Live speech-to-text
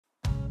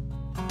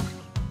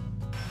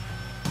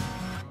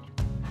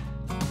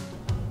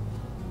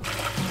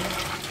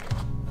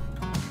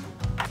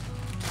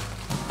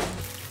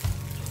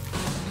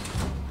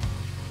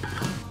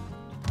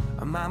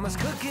Mama's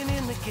cooking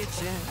in the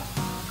kitchen,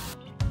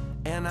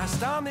 and our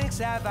stomachs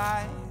have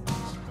eyes.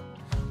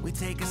 We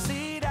take a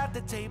seat at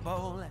the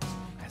table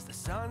as the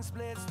sun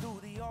splits through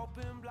the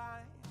open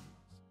blinds.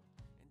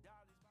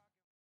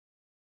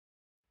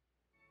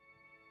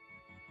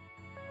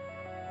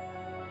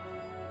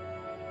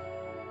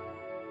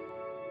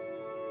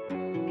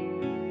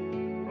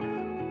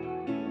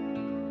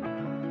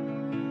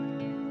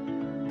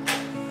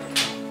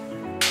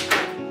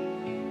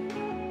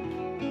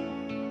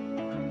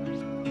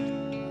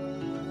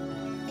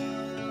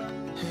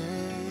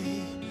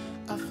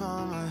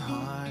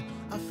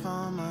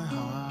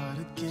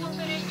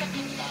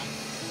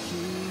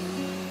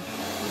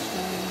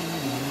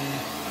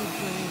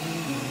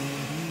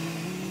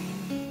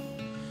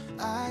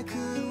 I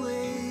could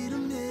wait a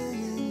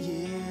million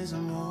years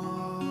or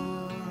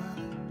more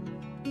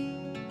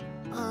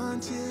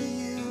until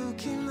you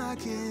came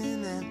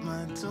knocking at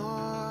my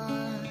door.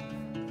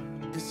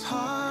 It's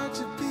hard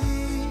to be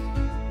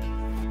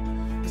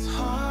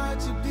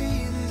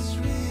this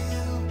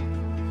real.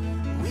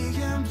 We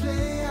can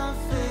play our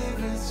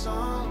favorite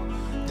song,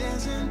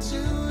 dancing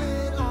to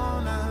it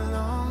all night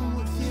long.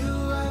 With you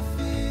I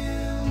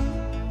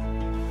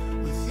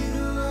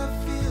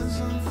feel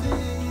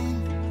something,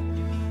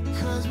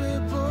 'cause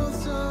we're both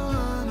so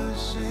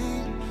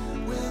unashamed.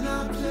 We're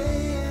not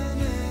playing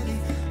any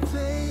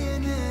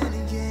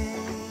games.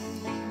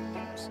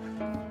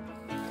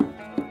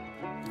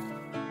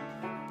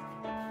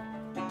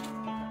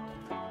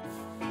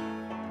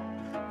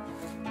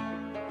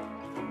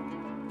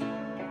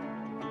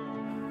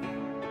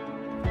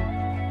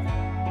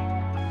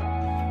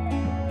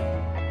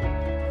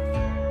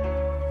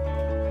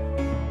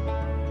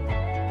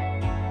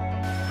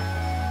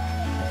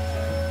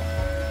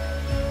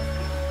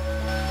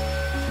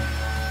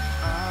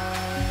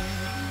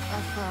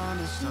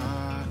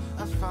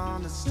 I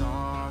found a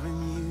star in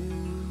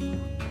you,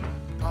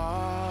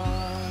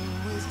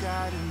 always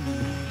guiding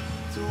me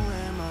to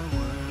where my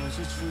words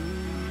are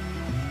true.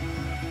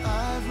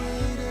 I've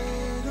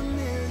waited a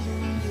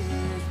million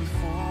years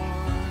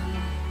before,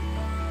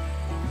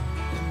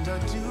 and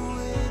I'll do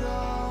it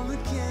all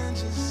again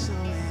just to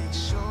make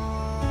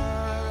sure.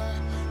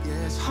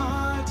 Yeah, it's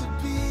hard to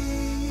be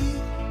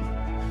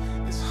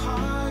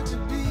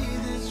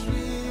this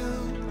real.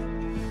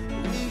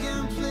 We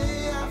can play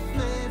our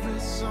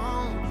favorite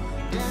song,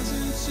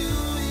 dancing to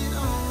it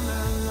all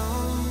night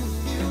long.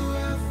 With you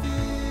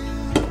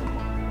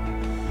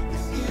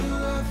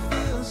I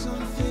feel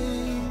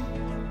something,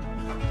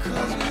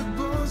 'cause we're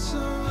both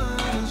so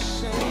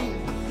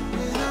unashamed.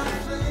 We're not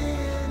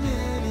playing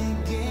any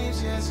games.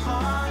 Yeah, it's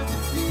hard to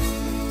be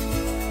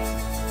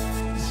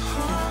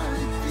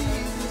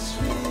this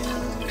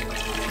real.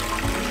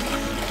 We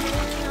can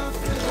play our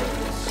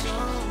favorite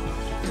song,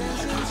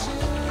 dancing to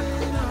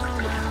it all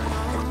night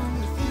long.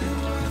 With you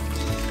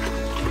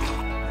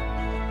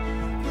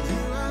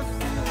I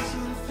feel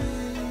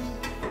something,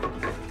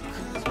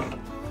 'cause we're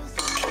both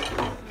so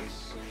unashamed.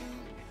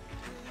 We're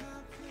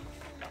not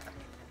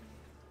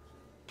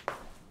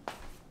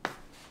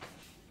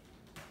playing.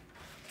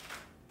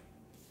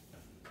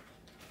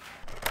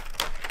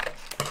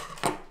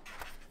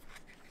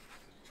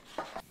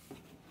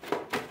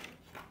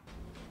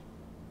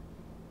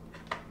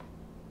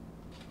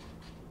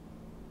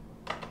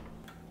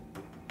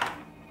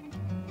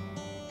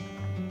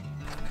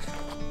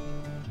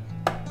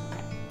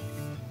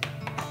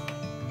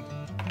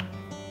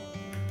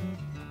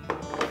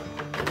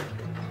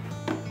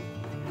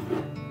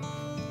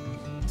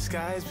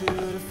 Sky's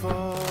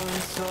beautiful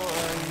and so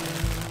are you.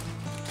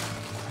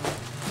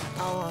 I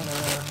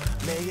wanna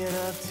make it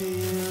up to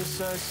you,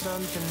 start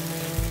something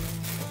new.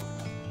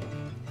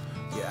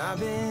 Yeah, I've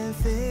been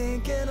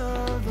thinking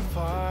of the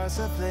parts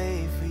I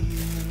played for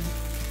you.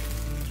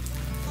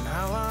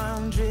 Now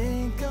I'm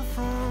drinking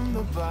from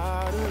the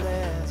bottle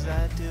as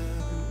I do.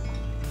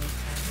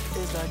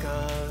 It's like a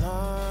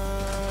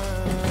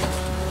long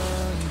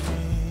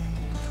dream.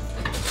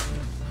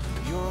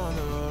 You're on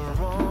the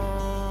wrong.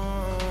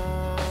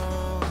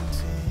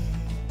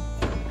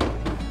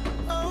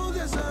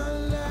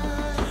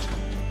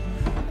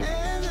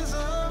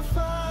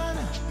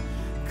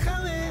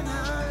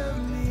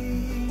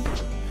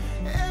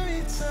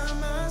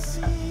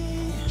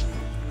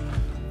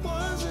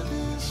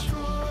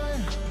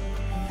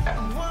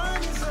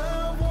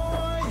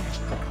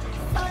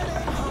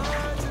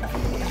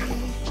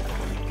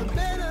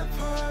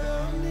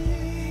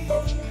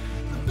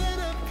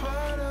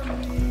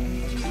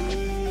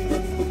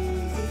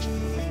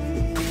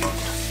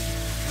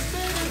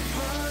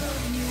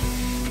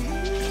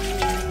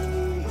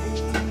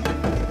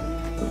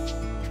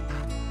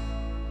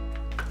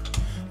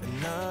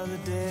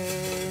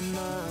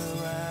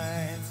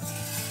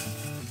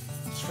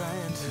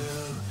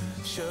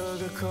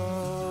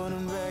 Sugarcoat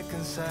and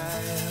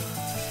reconcile,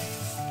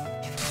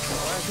 so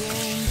I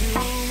can do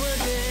a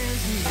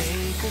dance and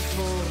make it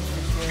for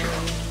the day.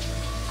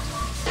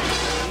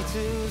 Way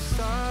to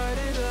start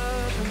it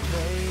up and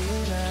play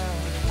it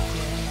out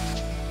again.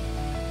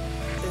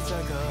 It's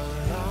like a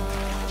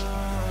long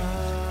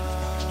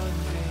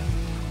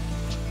dream.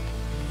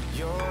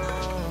 you're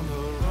on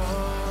the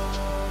wrong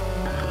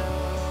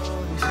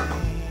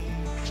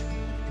team.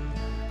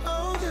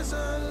 Oh, there's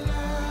a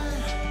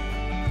light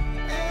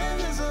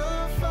and there's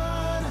a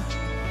fire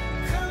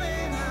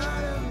coming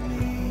out of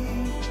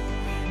me.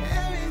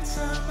 Every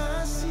time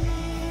I see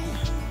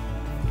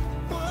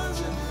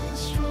one's a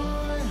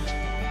destroyer,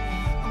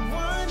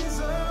 one is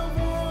a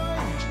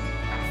warrior,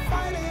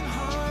 fighting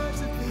hard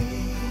to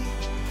be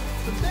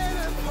the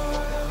better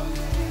part of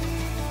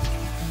me,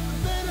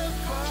 the better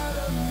part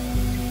of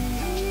me,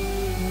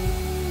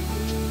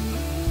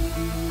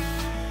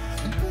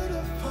 the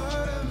better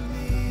part of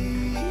me,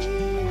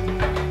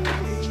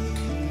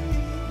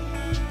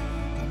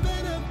 the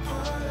better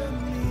part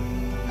of me,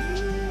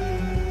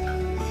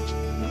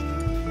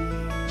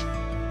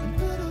 the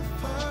better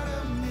part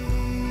of me.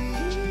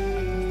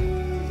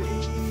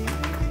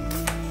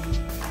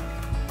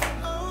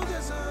 Oh,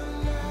 there's a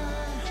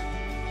light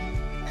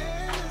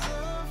and there's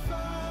a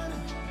fire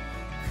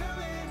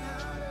coming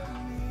out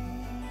of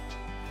me.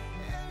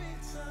 Every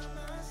time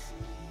I see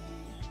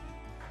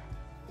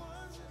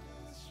one's a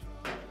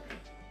destroyer,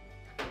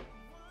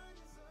 one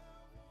is a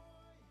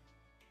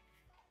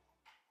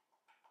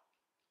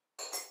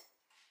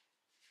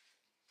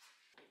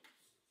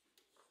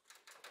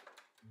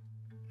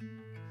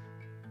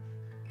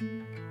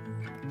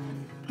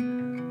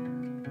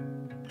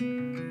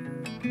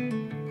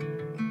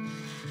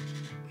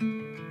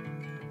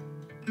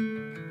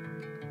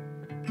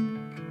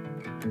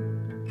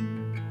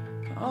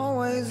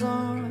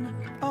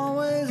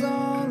always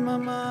on my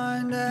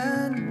mind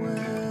and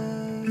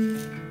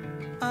way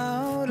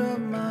out of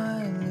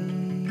my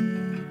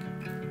league.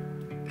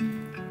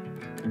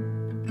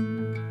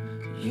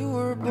 You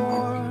were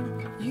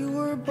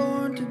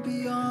born to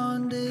be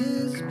on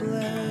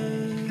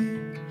display,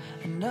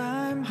 and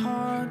I'm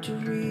hard to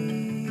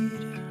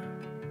read.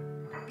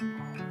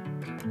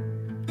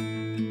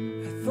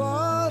 I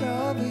thought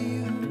of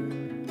you,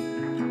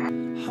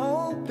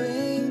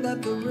 hoping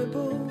that the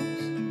ripples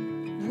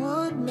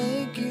would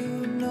make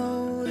you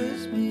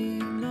notice me,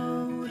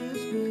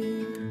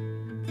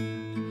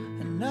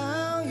 and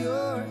now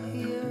you're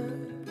here,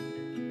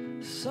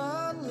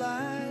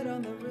 sunlight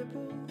on the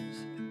ripples,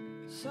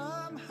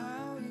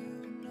 somehow